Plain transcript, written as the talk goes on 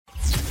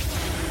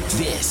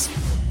This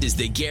is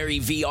the Gary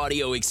V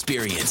Audio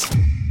Experience.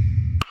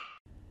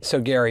 So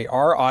Gary,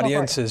 our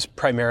audience is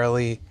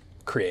primarily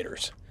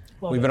creators.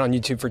 We've been on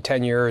YouTube for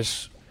 10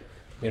 years.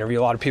 We interview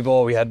a lot of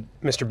people. We had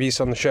Mr. Beast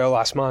on the show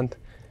last month.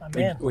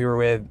 We were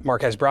with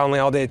Marquez Brownlee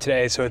all day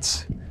today. So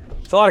it's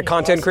a lot of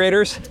content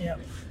creators. Yeah.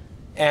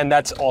 And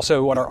that's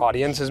also what our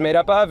audience is made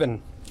up of.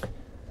 And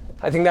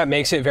I think that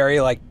makes it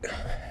very like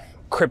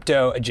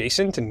crypto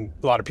adjacent, and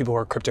a lot of people who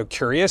are crypto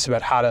curious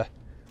about how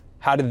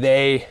do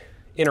they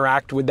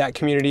interact with that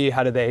community?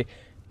 How do they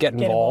get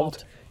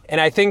involved? And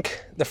I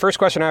think the first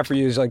question I have for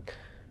you is like,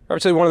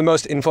 obviously one of the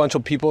most influential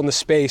people in the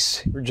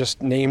space. You're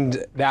just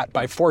named that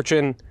by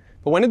Fortune.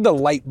 But when did the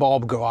light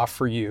bulb go off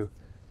for you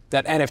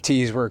that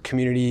NFTs were a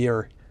community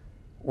or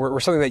were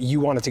something that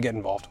you wanted to get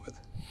involved with?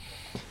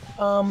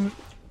 I'll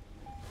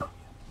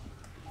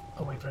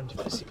wait for him to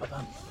put his seatbelt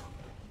on.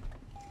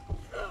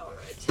 All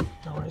right.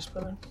 No worries,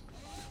 brother.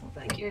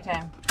 Thank you. Your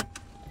time.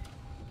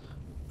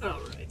 All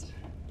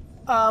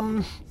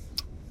right.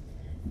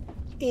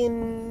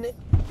 In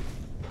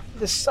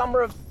the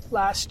summer of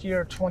last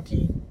year,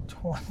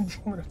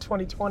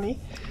 2020.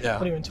 Yeah.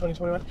 What are you in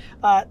 2021?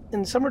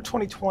 In the summer of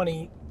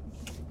 2020,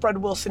 Fred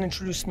Wilson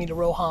introduced me to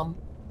Roham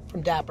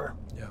from Dapper.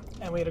 Yeah.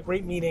 And we had a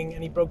great meeting,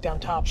 and he broke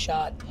down Top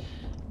Shot,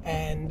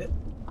 and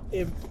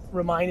it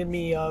reminded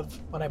me of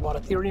when I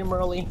bought Ethereum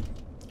early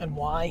and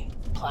why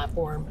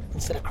platform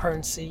instead of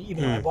currency.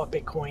 Even though I bought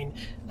Bitcoin,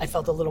 I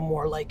felt a little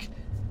more like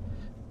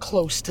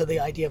close to the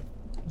idea of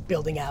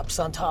building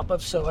apps on top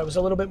of. So I was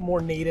a little bit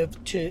more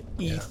native to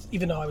ETH,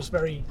 even though I was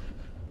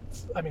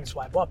that's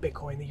why I bought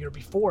Bitcoin the year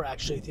before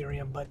actually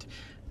Ethereum, but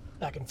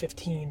back in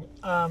 15.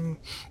 I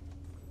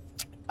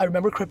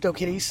remember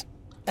CryptoKitties,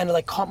 and it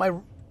like caught my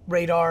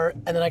radar,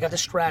 and then I got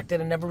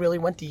distracted and never really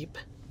went deep.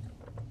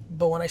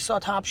 But when I saw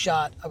Top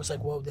Shot, I was like,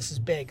 whoa, this is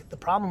big. The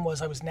problem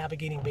was I was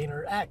navigating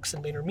VaynerX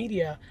and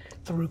VaynerMedia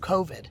through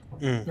COVID.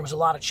 There was a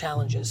lot of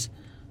challenges.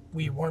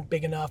 We weren't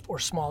big enough or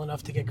small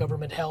enough to get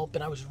government help,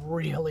 and I was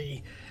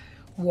really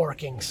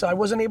working. So I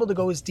wasn't able to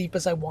go as deep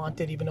as I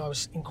wanted, even though I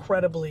was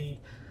incredibly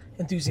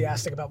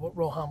enthusiastic about what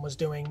Roham was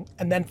doing.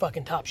 And then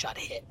fucking Top Shot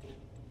hit.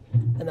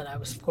 And then I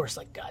was, of course,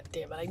 like, God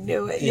damn it, I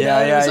knew it. It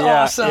was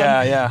awesome.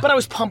 Yeah. But I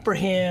was pumped for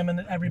him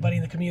and everybody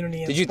in the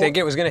community. Did you think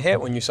it was going to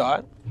hit when you saw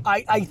it?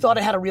 I thought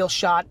it had a real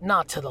shot,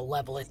 not to the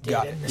level it did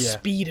and the Yeah.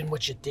 speed in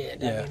which it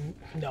did. Yeah. I mean,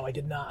 no, I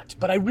did not.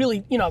 But I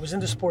really, I was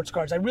into sports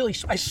cards.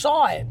 I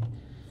saw it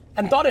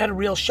and thought it had a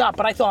real shot,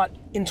 but I thought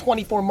in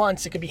 24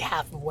 months it could be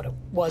half of what it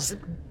was,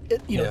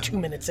 2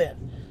 minutes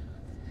in.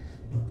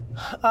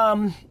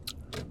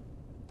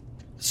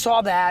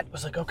 Saw that,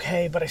 was like,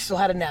 okay, but I still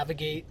had to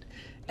navigate.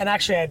 And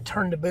actually, I had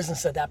turned to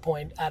business at that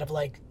point out of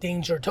like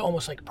danger to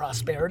almost like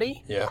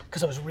prosperity. Yeah.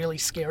 Because I was really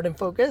scared and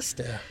focused.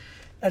 Yeah.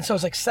 And so I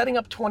was like setting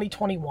up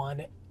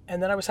 2021.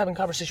 And then I was having a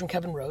conversation with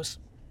Kevin Rose,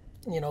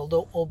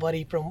 the old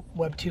buddy from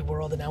Web2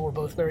 world. And now we're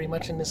both very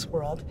much in this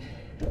world.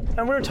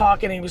 And we were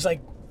talking, and he was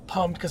like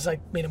pumped because I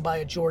made him buy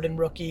a Jordan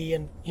rookie.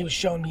 And he was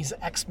showing me his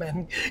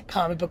X-Men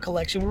comic book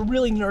collection. We were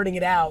really nerding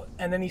it out.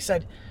 And then he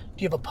said,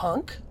 do you have a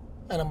punk?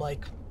 And I'm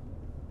like,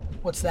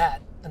 what's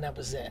that? And that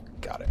was it.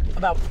 Got it.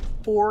 About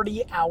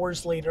 40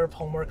 hours later of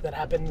homework that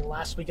happened the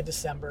last week of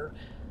December,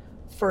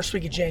 first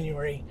week of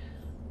January,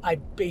 I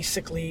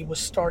basically was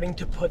starting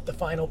to put the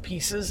final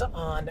pieces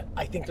on,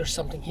 I think there's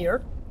something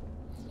here.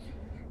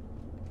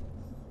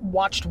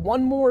 Watched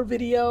one more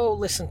video,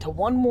 listened to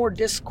one more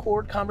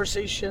Discord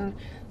conversation,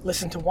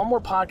 listened to one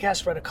more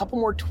podcast, read a couple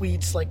more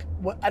tweets.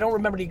 I don't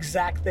remember the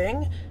exact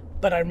thing,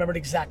 but I remember the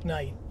exact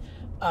night.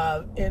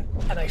 And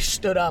I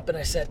stood up and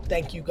I said,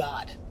 thank you,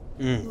 God.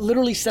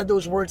 Literally said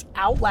those words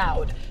out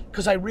loud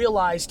because I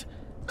realized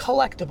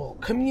collectible,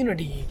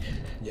 community,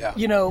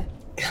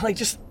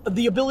 just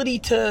the ability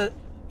to,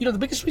 the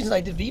biggest reason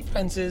I did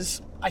VFriends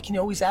is I can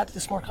always add to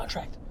the smart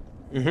contract.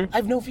 I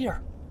have no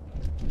fear.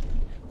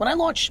 When I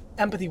launch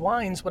Empathy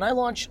Wines, when I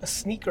launch a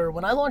sneaker,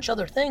 when I launch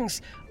other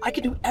things, I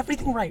can do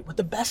everything right with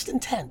the best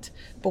intent.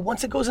 But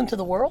once it goes into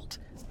the world,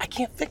 I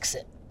can't fix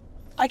it.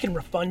 I can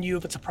refund you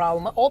if it's a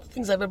problem. All the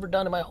things I've ever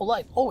done in my whole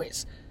life,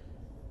 always.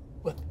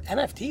 With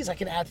NFTs, I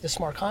can add to the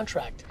smart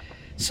contract.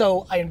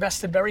 So I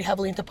invested very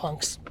heavily into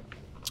punks.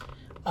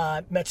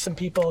 Met some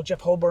people,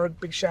 Jeff Holberg,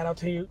 big shout out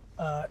to you,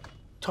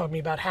 taught me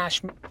about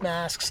hash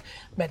masks.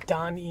 Met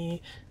Don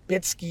E.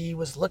 Bitsky,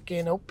 was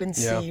looking,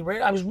 OpenSea.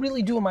 Right? I was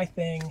really doing my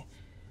thing.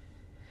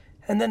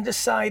 And then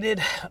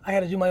decided I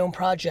had to do my own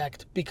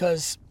project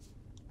because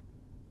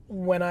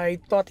when I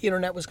thought the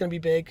internet was going to be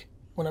big,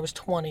 when I was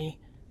 20,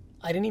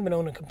 I didn't even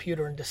own a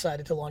computer and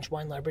decided to launch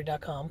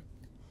WineLibrary.com.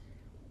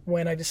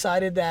 When I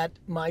decided that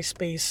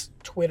MySpace,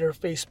 Twitter,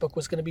 Facebook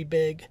was going to be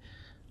big,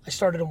 I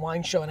started a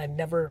wine show, and I'd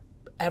never,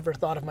 ever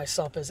thought of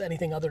myself as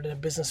anything other than a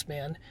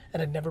businessman,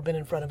 and I'd never been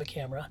in front of a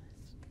camera.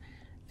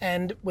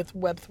 And with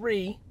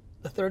Web3,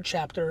 the third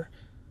chapter,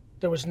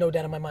 there was no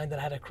doubt in my mind that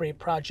I had to create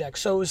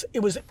projects. So it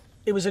was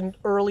in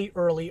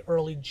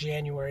early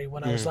January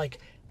when I was like,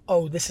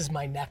 oh, this is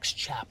my next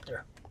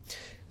chapter.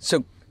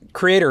 So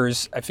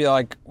creators, I feel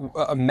like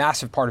a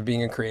massive part of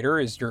being a creator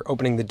is you're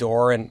opening the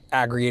door and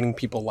aggregating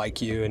people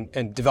like you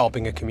and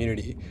developing a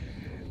community.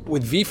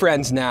 With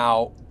VFriends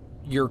now,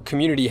 your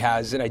community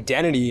has an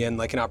identity and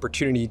like an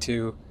opportunity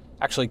to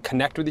actually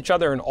connect with each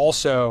other and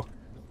also,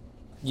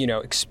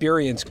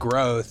 experience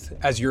growth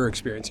as you're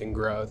experiencing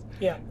growth.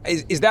 Yeah.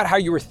 Is that how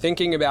you were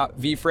thinking about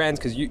VFriends?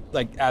 Because you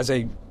as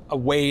a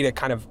way to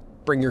kind of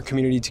bring your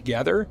community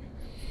together,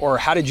 or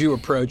how did you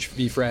approach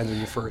VFriends when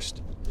you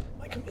first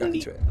got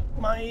into it?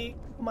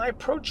 My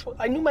approach,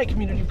 I knew my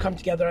community would come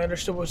together. I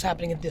understood what was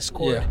happening in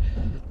Discord. Yeah.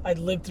 I'd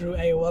lived through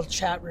AOL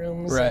chat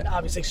rooms Right. and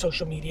obviously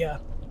social media.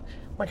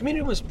 My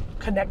community was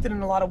connected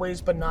in a lot of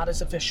ways, but not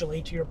as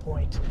officially, to your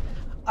point.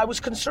 I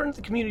was concerned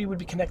the community would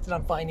be connected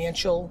on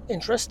financial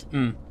interest.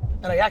 And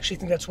I actually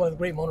think that's one of the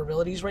great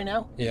vulnerabilities right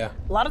now. Yeah.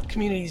 A lot of the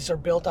communities are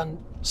built on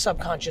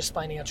subconscious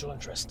financial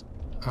interest.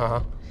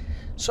 Uh-huh.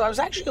 So I was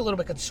actually a little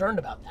bit concerned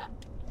about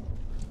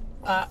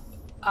that.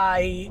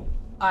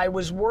 I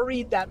was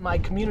worried that my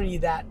community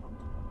that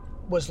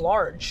was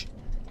large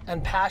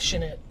and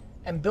passionate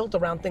and built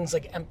around things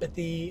like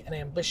empathy and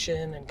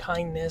ambition and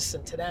kindness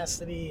and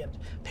tenacity and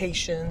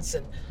patience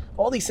and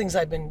all these things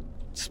I've been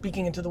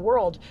speaking into the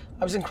world,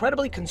 I was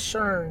incredibly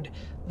concerned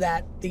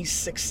that the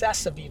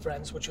success of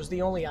VFriends, which was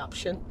the only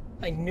option,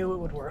 I knew it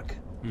would work,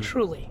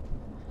 truly.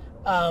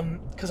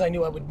 Because I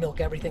knew I would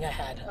milk everything I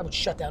had. I would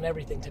shut down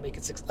everything to make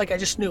it success. Like, I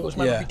just knew it was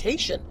my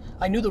reputation.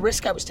 I knew the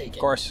risk I was taking. Of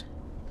course.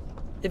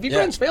 If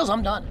VFriends fails,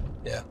 I'm done.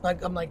 Yeah.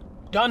 I'm like,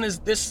 done is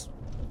this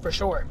for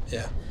sure.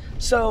 Yeah.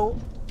 So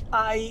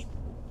I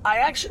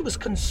actually was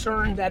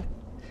concerned that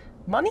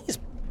money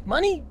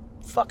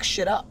fucks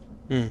shit up.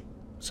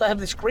 So I have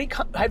this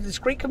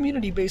great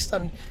community based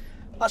on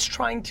us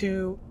trying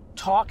to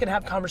talk and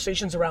have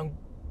conversations around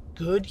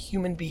good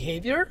human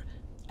behavior,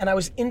 and I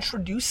was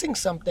introducing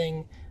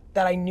something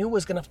that I knew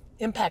was going to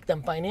impact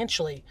them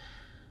financially.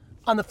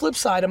 On the flip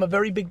side, I'm a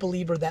very big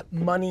believer that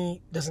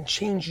money doesn't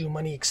change you,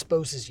 money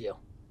exposes you.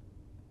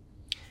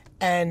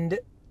 And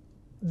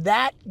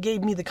that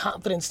gave me the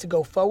confidence to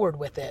go forward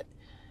with it.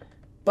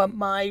 But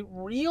my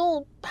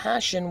real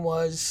passion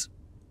was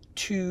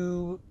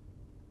to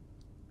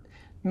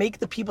make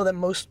the people that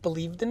most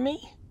believed in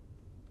me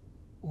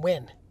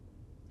win.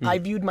 I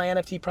viewed my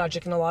NFT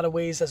project in a lot of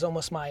ways as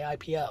almost my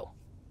IPO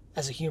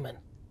as a human.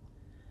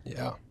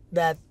 Yeah.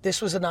 That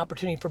this was an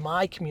opportunity for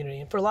my community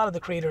and for a lot of the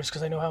creators,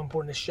 because I know how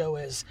important this show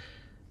is.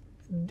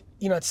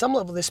 At some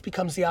level, this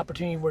becomes the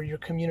opportunity where your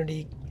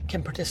community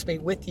can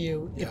participate with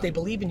you if they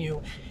believe in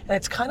you. And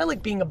it's kind of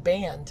like being a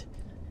band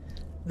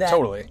that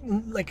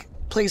like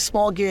plays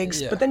small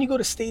gigs, but then you go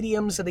to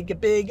stadiums and they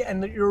get big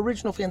and your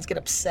original fans get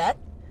upset.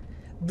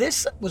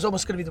 This was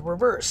almost going to be the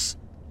reverse.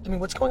 I mean,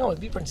 what's going on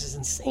with VFriends is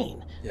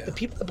insane. Yeah. The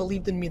people that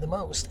believed in me the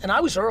most, and I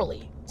was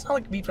early. It's not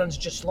like VFriends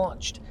just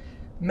launched.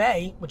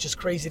 May, which is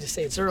crazy to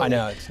say it's early. I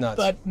know, it's nuts.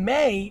 But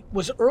May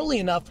was early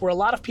enough where a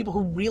lot of people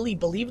who really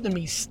believed in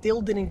me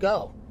still didn't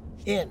go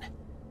in.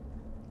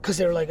 Because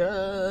they were like,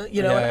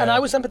 and I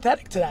was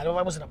empathetic to that.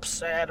 I wasn't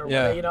upset or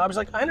whatever, I was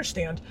like, I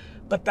understand.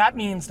 But that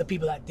means the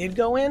people that did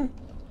go in.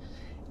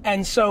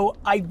 And so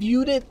I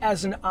viewed it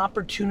as an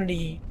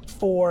opportunity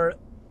for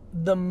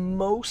the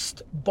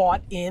most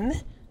bought in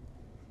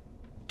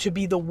to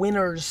be the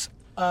winners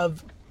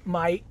of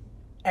my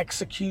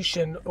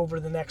execution over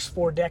the next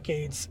 4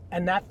 decades,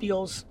 and that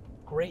feels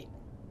great.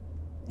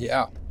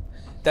 Yeah.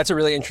 That's a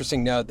really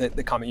interesting note, that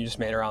the comment you just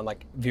made around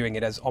like viewing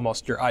it as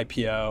almost your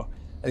IPO.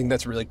 I think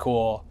that's really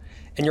cool.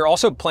 And you're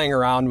also playing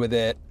around with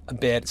it a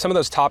bit. Some of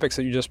those topics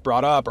that you just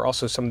brought up are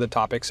also some of the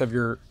topics of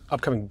your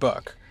upcoming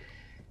book.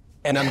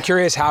 And I'm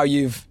curious how how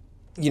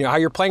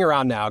you're playing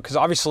around now, because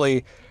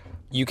obviously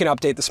you can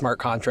update the smart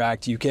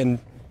contract. You can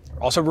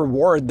also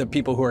reward the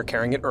people who are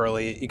carrying it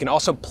early. You can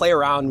also play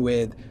around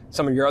with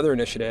some of your other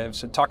initiatives.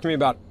 So talk to me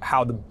about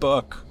how the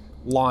book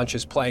launch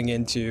is playing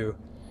into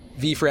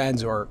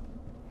VFriends or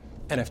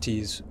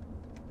NFTs.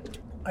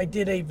 I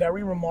did a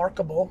very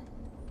remarkable,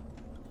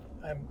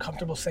 I'm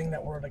comfortable saying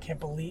that word, I can't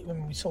believe,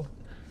 we sold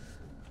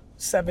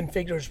 7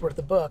 figures worth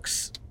of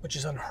books, which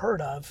is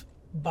unheard of,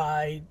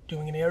 by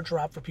doing an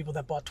airdrop for people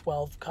that bought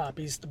 12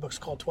 copies. The book's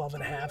called 12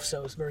 and a half,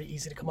 so it's very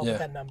easy to come up with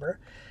that number.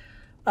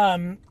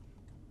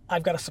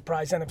 I've got a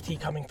surprise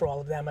NFT coming for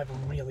all of them. I have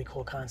a really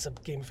cool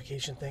concept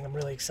gamification thing. I'm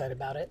really excited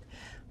about it.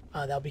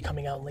 That'll be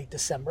coming out in late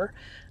December.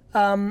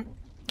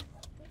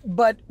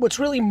 But what's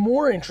really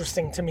more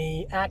interesting to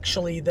me,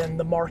 actually, than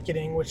the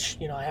marketing, which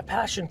I have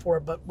passion for,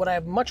 but what I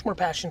have much more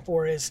passion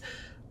for is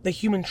the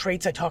human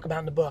traits I talk about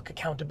in the book: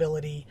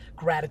 accountability,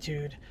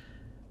 gratitude.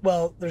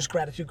 Well, there's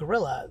gratitude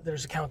gorilla.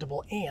 There's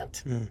accountable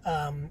ant.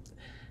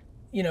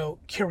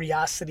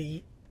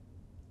 Curiosity.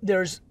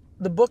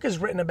 The book is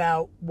written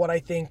about what I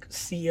think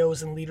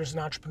CEOs and leaders and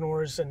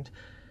entrepreneurs and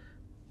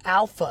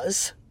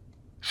alphas,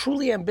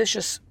 truly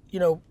ambitious,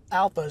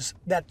 alphas,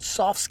 that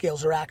soft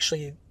skills are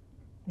actually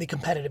the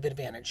competitive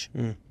advantage.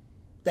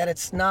 That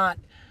it's not,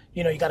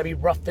 you got to be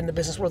rough in the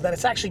business world, that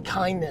it's actually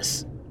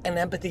kindness and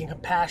empathy and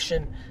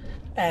compassion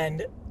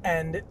and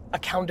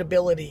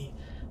accountability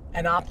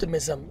and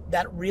optimism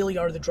that really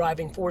are the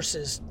driving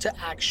forces to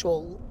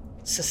actual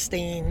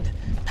sustained,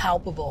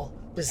 palpable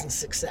business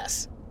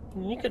success.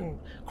 You can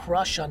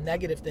crush on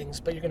negative things,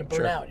 but you're going to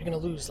burn out. You're going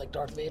to lose, like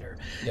Darth Vader.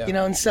 Yeah.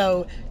 And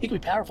so you can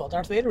be powerful.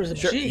 Darth Vader is a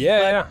G,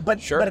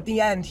 but at the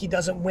end he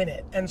doesn't win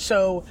it. And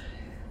so,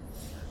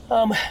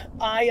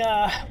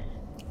 I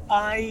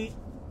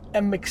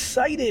am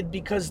excited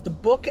because the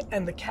book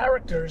and the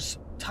characters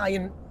tie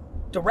in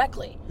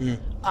directly.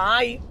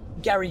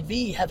 Gary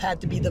V, have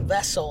had to be the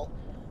vessel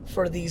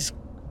for these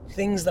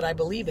things that I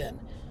believe in.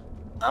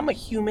 I'm a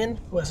human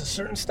who has a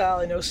certain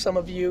style. I know some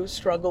of you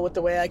struggle with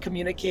the way I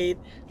communicate,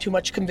 too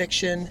much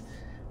conviction,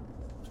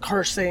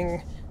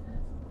 cursing,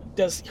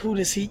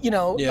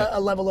 a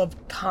level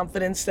of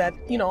confidence that,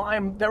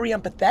 I'm very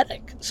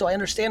empathetic. So I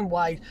understand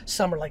why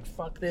some are like,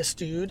 fuck this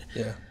dude.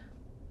 Yeah.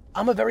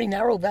 I'm a very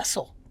narrow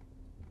vessel.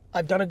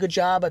 I've done a good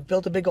job. I've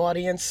built a big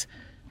audience,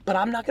 but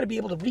I'm not going to be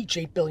able to reach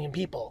 8 billion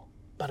people.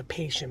 But a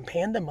patient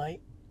panda might,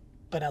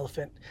 but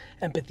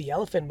empathy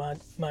elephant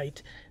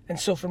might. And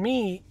so for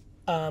me,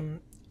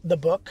 the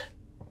book,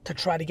 to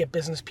try to get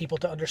business people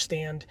to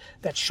understand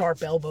that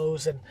sharp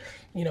elbows and,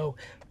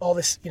 all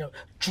this,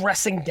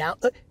 dressing down.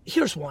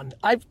 Here's one.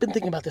 I've been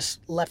thinking about this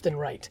left and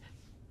right.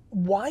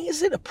 Why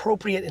is it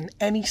appropriate in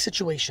any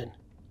situation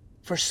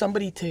for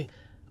somebody to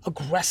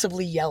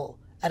aggressively yell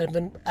at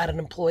an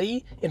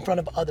employee in front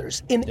of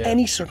others in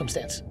any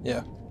circumstance?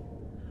 Yeah.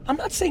 I'm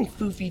not saying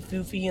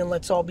foofy and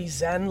let's all be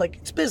zen. Like,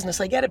 it's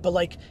business, I get it. But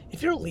like,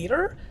 if you're a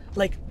leader,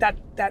 like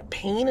that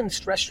pain and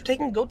stress you're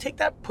taking, go take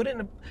that, put it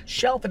in a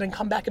shelf, and then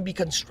come back and be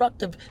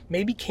constructive,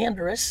 maybe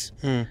candorous,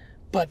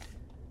 but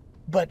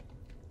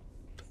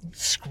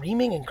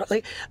screaming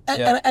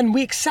and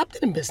we accept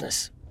it in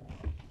business.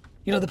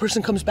 The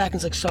person comes back and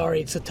is like, sorry,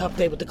 it's a tough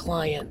day with the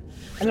client.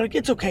 And they're like,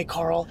 it's okay,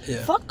 Carl.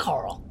 Yeah. Fuck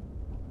Carl.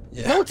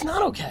 Yeah. No, it's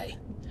not okay.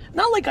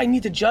 Not like I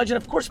need to judge, and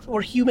of course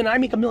we're human, I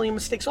make a million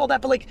mistakes, all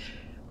that,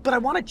 but I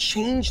want to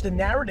change the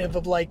narrative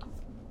of like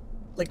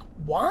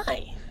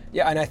why?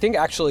 Yeah, and I think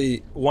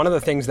actually one of the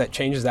things that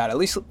changes that, at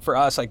least for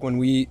us, like when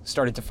we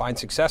started to find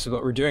success with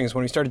what we're doing, is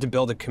when we started to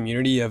build a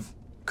community of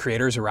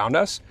creators around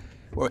us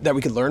that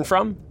we could learn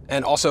from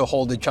and also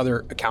hold each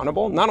other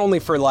accountable. Not only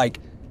for like,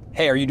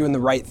 hey, are you doing the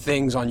right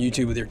things on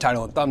YouTube with your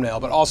title and thumbnail,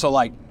 but also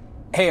like,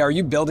 hey, are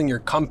you building your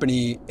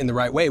company in the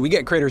right way? We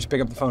get creators to pick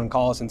up the phone and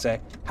call us and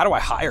say, how do I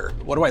hire?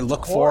 What do I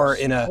look for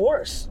in an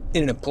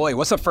employee?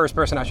 What's the first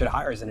person I should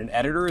hire? Is it an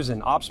editor? Is it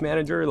an ops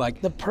manager?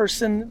 Like, the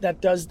person that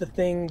does the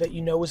thing that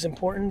you know is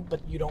important,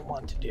 but you don't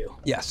want to do.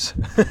 Yes.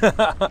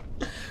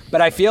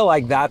 But I feel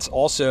like that's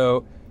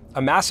also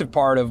a massive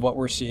part of what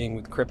we're seeing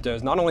with crypto,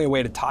 is not only a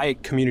way to tie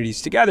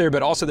communities together,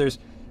 but also there's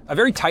a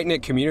very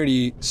tight-knit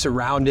community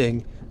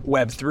surrounding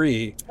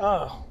Web3.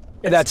 Oh.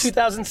 That's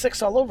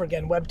 2006 all over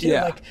again, Web 2.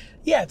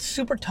 Yeah. It's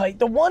super tight.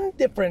 The one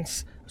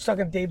difference, I was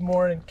talking to Dave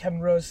Moore and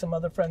Kevin Rose, some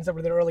other friends that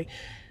were there early,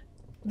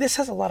 this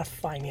has a lot of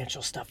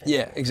financial stuff in it.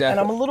 Yeah, exactly. And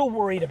I'm a little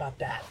worried about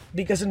that,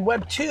 because in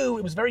Web 2,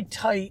 it was very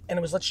tight, and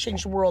it was let's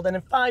change the world, and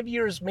in 5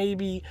 years,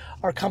 maybe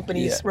our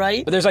companies,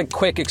 right? But there's like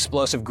quick,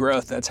 explosive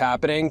growth that's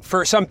happening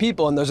for some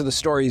people, and those are the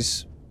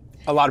stories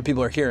a lot of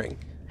people are hearing.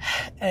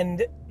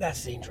 And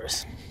that's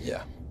dangerous.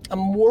 Yeah.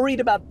 I'm worried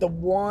about the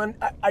one.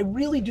 I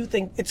really do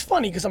think it's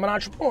funny because I'm an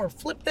entrepreneur.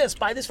 Flip this,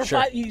 buy this for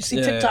 $5. You see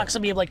TikToks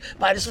of me of like,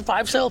 buy this for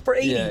 $5, sell it for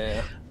 $80.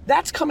 Yeah.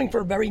 That's coming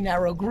for a very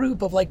narrow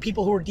group of like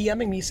people who are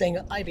DMing me saying,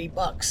 I have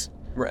 $8.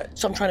 Right.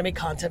 So I'm trying to make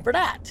content for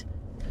that.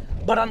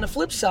 But on the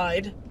flip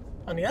side,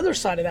 on the other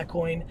side of that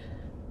coin,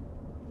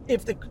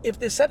 if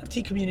this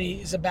NFT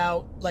community is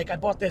about, like, I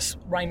bought this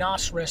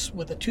rhinoceros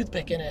with a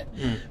toothpick in it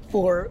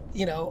for,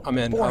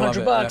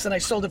 $400 and I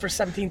sold it for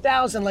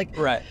 $17,000, like,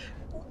 right.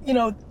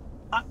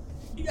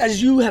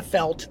 As you have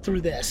felt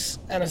through this,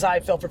 and as I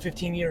felt for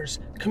 15 years,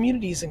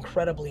 community is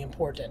incredibly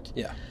important.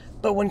 Yeah.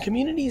 But when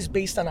community is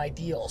based on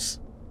ideals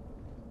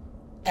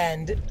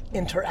and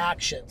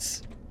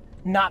interactions,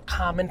 not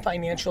common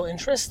financial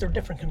interests, they're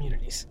different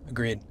communities.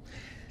 Agreed.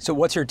 So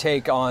what's your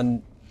take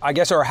on, I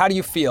guess, or how do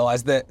you feel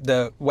as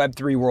the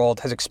Web3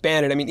 world has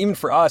expanded? I mean, even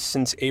for us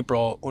since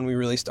April, when we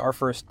released our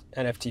first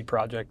NFT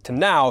project, to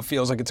now, it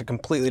feels like it's a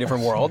completely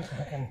different world.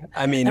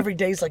 I mean, every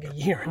day's like a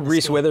year.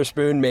 Reese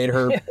Witherspoon made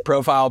her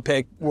profile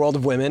pic World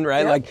of Women,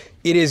 right? Yep. Like,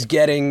 it is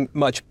getting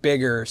much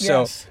bigger.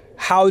 So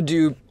how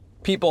do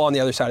people on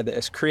the other side of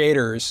this,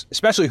 creators,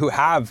 especially who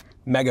have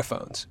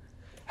megaphones,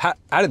 how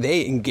do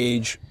they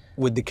engage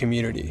with the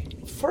community?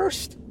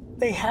 First,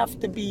 they have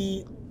to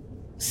be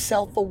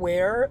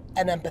self-aware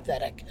and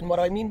empathetic. And what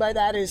I mean by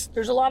that is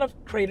there's a lot of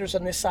creators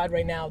on this side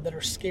right now that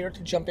are scared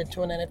to jump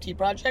into an NFT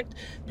project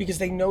because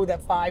they know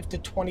that 5 to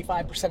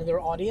 25% of their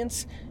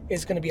audience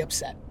is going to be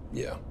upset.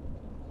 Yeah.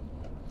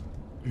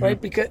 Right?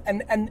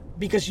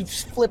 Because you've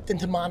flipped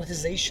into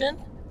monetization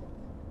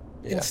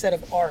instead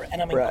of art.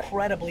 And I'm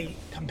incredibly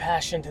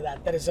compassionate to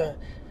that. That is a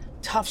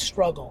tough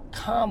struggle,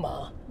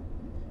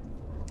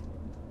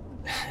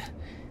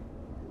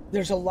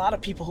 there's a lot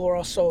of people who are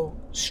also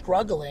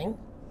struggling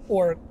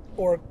or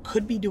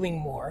could be doing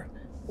more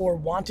or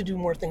want to do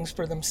more things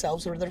for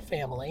themselves or their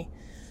family,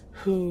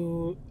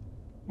 who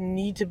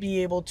need to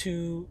be able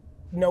to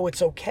know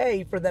it's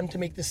okay for them to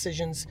make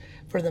decisions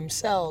for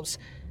themselves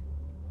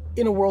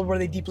in a world where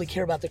they deeply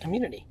care about their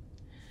community.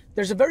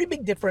 There's a very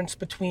big difference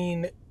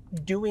between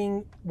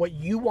doing what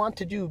you want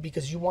to do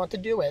because you want to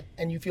do it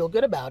and you feel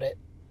good about it,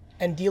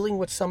 and dealing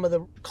with some of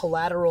the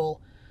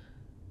collateral,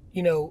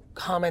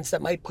 comments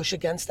that might push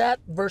against that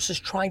versus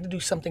trying to do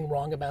something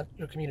wrong about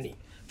your community.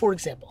 For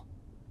example,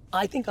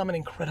 I think I'm an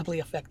incredibly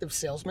effective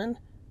salesman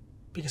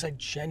because I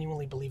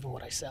genuinely believe in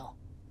what I sell.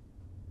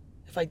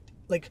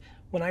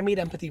 When I made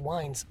Empathy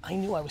Wines, I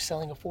knew I was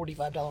selling a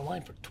 $45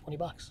 wine for $20.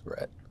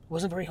 Right. It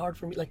wasn't very hard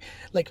for me.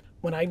 Like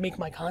when I make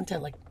my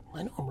content,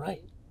 I know I'm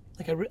right.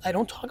 I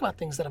don't talk about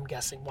things that I'm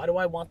guessing. Why do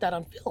I want that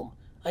on film?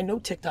 I know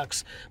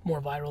TikTok's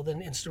more viral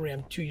than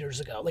Instagram 2 years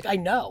ago. I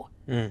know.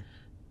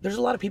 There's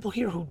a lot of people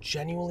here who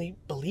genuinely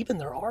believe in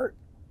their art.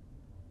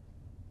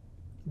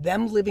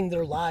 Them living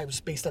their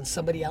lives based on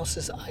somebody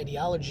else's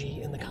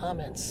ideology in the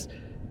comments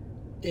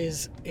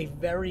is a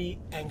very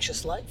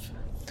anxious life.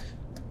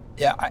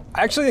 Yeah, I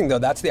actually think, though,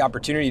 that's the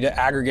opportunity to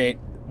aggregate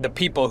the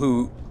people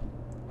who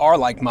are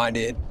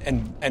like-minded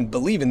and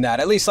believe in that.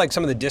 At least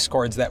some of the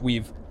discords that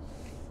we've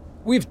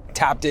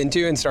tapped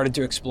into and started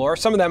to explore.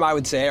 Some of them, I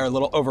would say, are a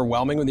little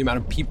overwhelming with the amount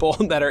of people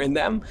that are in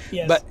them.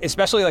 Yes. But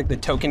especially the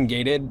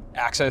token-gated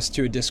access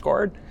to a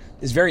Discord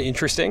is very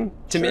interesting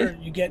to me.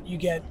 You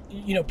get,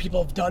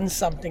 people have done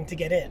something to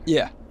get in.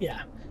 Yeah.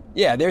 Yeah.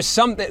 Yeah, there's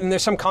some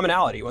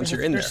commonality once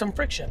you're in there. There's some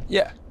friction.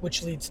 Yeah.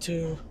 Which leads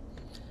to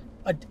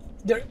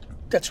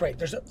that's right.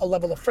 There's a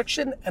level of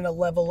friction and a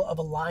level of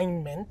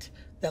alignment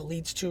that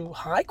leads to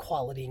high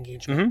quality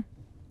engagement.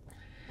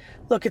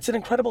 Look, it's an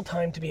incredible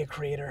time to be a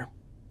creator.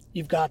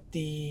 You've got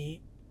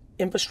the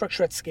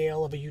infrastructure at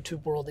scale of a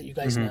YouTube world that you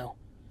guys know.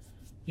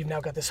 You've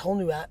now got this whole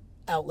new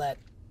outlet.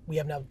 We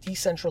have now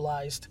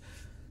decentralized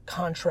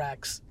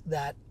contracts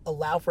that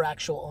allow for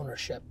actual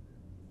ownership.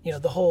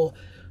 The whole,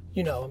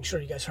 I'm sure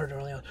you guys heard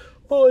early on,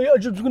 oh yeah, I'm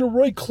just going to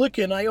right click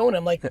it and I own it.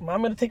 I'm like, I'm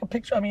going to take a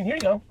picture. Here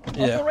you go. I'll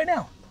do it right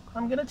now.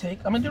 I'm going to do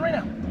it right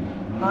now.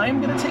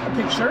 I'm going to take a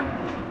picture.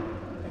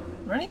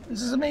 Ready?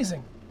 This is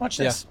amazing. Watch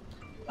this.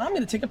 Yeah. I'm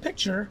going to take a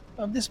picture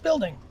of this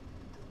building.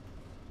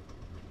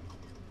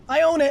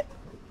 I own it.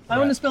 I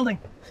own this building.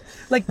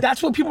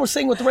 That's what people were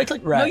saying with the right click.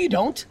 Right. No, you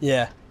don't.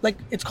 Yeah.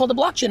 It's called a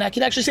blockchain. I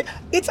can actually say,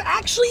 it's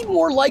actually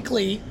more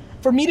likely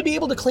for me to be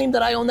able to claim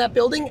that I own that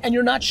building and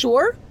you're not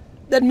sure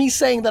than me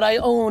saying that I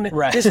own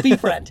this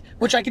VFriend,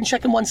 which I can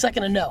check in 1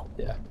 second and know.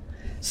 Yeah.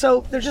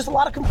 So there's just a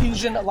lot of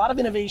confusion, a lot of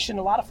innovation,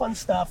 a lot of fun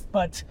stuff,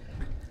 but...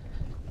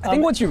 I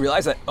think once you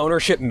realize that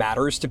ownership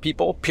matters to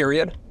people,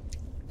 period,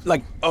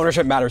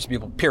 ownership matters to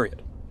people,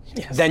 period.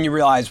 Yes. Then you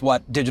realize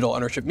what digital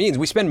ownership means.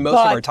 We spend most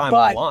of our time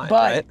online,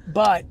 right?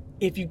 But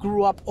if you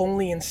grew up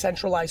only in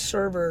centralized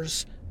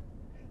servers,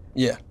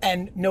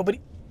 and nobody,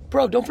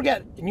 bro, don't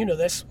forget, and you know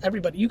this,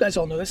 everybody, you guys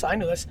all know this, I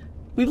know this,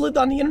 we've lived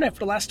on the internet for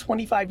the last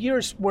 25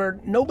 years where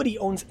nobody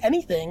owns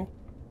anything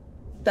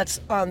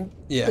that's on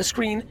the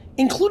screen,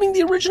 including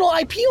the original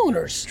IP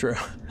owners. True.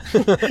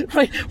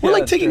 Right?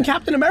 We're taking true.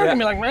 Captain America and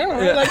be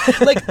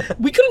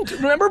we couldn't,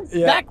 remember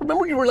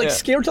remember you were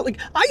scared to,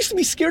 I used to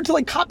be scared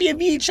to copy a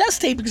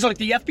VHS tape because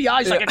the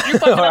FBI's if you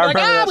fucking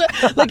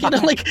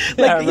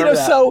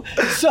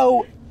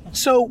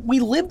so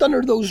we lived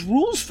under those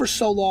rules for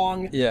so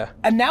long. Yeah.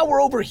 And now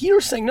we're over here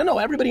saying, no,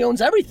 everybody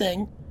owns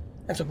everything.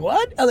 And so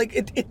what?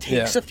 It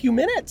takes a few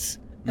minutes.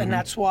 And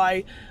that's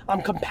why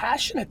I'm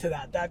compassionate to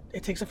that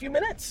it takes a few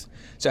minutes.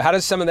 So how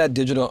does some of that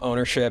digital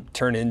ownership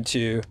turn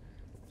to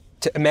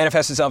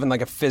manifest itself in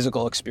a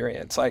physical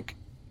experience?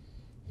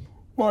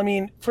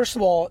 Well, first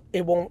of all,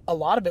 a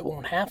lot of it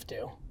won't have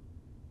to.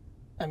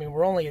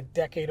 We're only a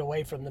decade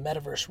away from the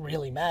metaverse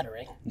really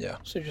mattering. Yeah.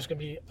 So you're just going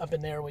to be up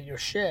in there with your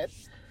shit.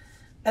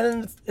 And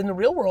then in the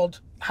real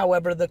world,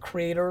 however the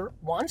creator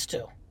wants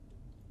to.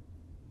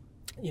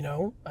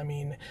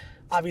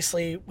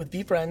 Obviously, with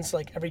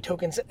VFriends, every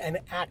token's an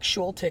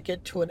actual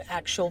ticket to an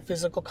actual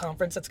physical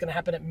conference that's going to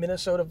happen at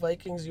Minnesota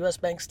Vikings US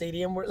Bank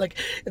Stadium. Where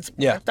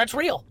that's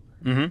real.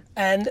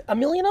 And a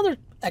million other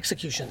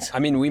executions.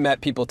 We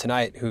met people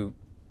tonight who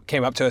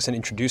came up to us and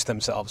introduced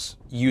themselves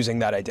using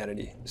that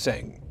identity,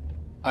 saying,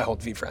 "I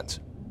hold VFriends."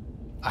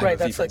 Right,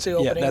 that's the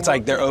opening. Yeah,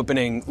 that's their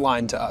opening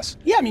line to us.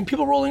 Yeah,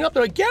 people rolling up,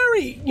 they're like,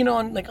 Gary,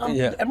 and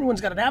everyone's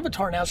got an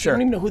avatar now, so you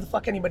don't even know who the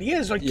fuck anybody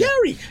is. They're like,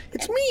 Gary,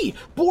 it's me,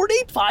 board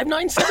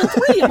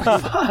 85973. I'm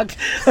like,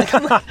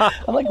 fuck.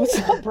 I'm like, what's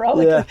up,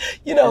 bro?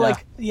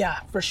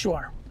 For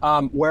sure.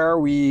 Where are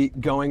we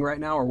going right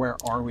now, or where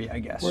are we, I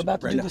guess? We're about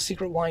to do the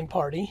secret wine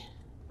party,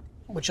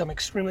 which I'm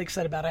extremely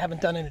excited about. I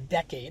haven't done in a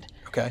decade.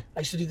 Okay. I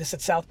used to do this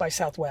at South by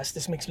Southwest.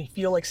 This makes me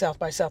feel like South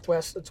by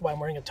Southwest. That's why I'm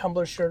wearing a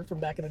Tumblr shirt from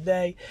back in the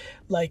day.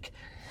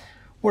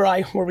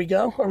 Where we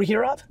go? Are we here,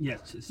 Rob?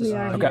 Yes. This is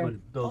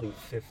building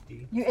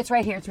 50. It's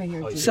right here. It's right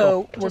here.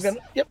 So we're going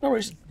to, no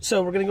worries.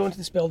 So we're going to go into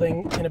this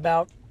building in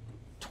about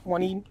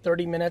 20,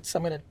 30 minutes.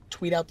 I'm going to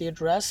tweet out the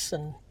address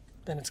and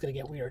then it's going to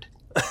get weird.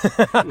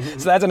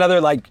 So that's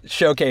another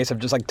showcase of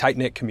just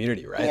tight-knit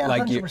community, right? Yeah,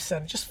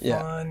 100%. Just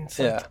fun.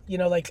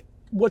 It's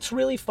what's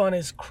really fun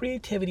is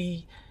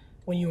creativity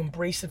when you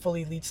embrace it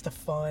fully, leads to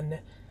fun.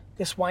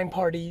 This wine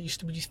party used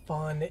to be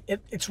fun.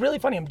 It's really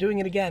funny. I'm doing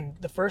it again.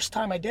 The first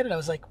time I did it, I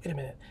was like, wait a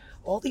minute.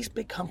 All these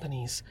big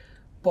companies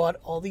bought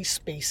all these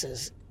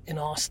spaces in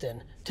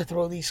Austin to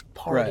throw these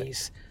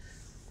parties.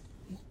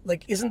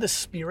 Like, isn't the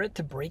spirit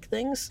to break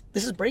things?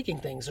 This is breaking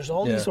things. There's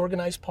all these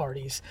organized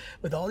parties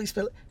with all these.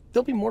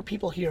 There'll be more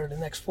people here in the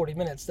next 40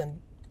 minutes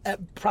than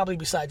probably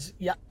besides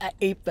at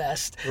Ape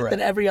Fest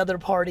than every other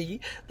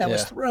party that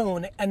was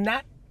thrown. And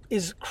that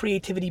is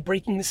creativity,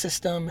 breaking the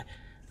system.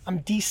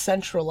 I'm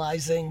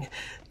decentralizing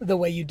the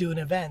way you do an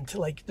event.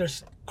 Like,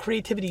 there's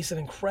creativity is an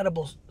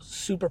incredible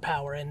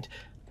superpower, and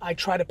I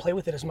try to play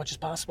with it as much as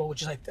possible,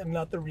 which is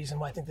another reason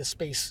why I think this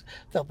space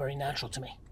felt very natural to me.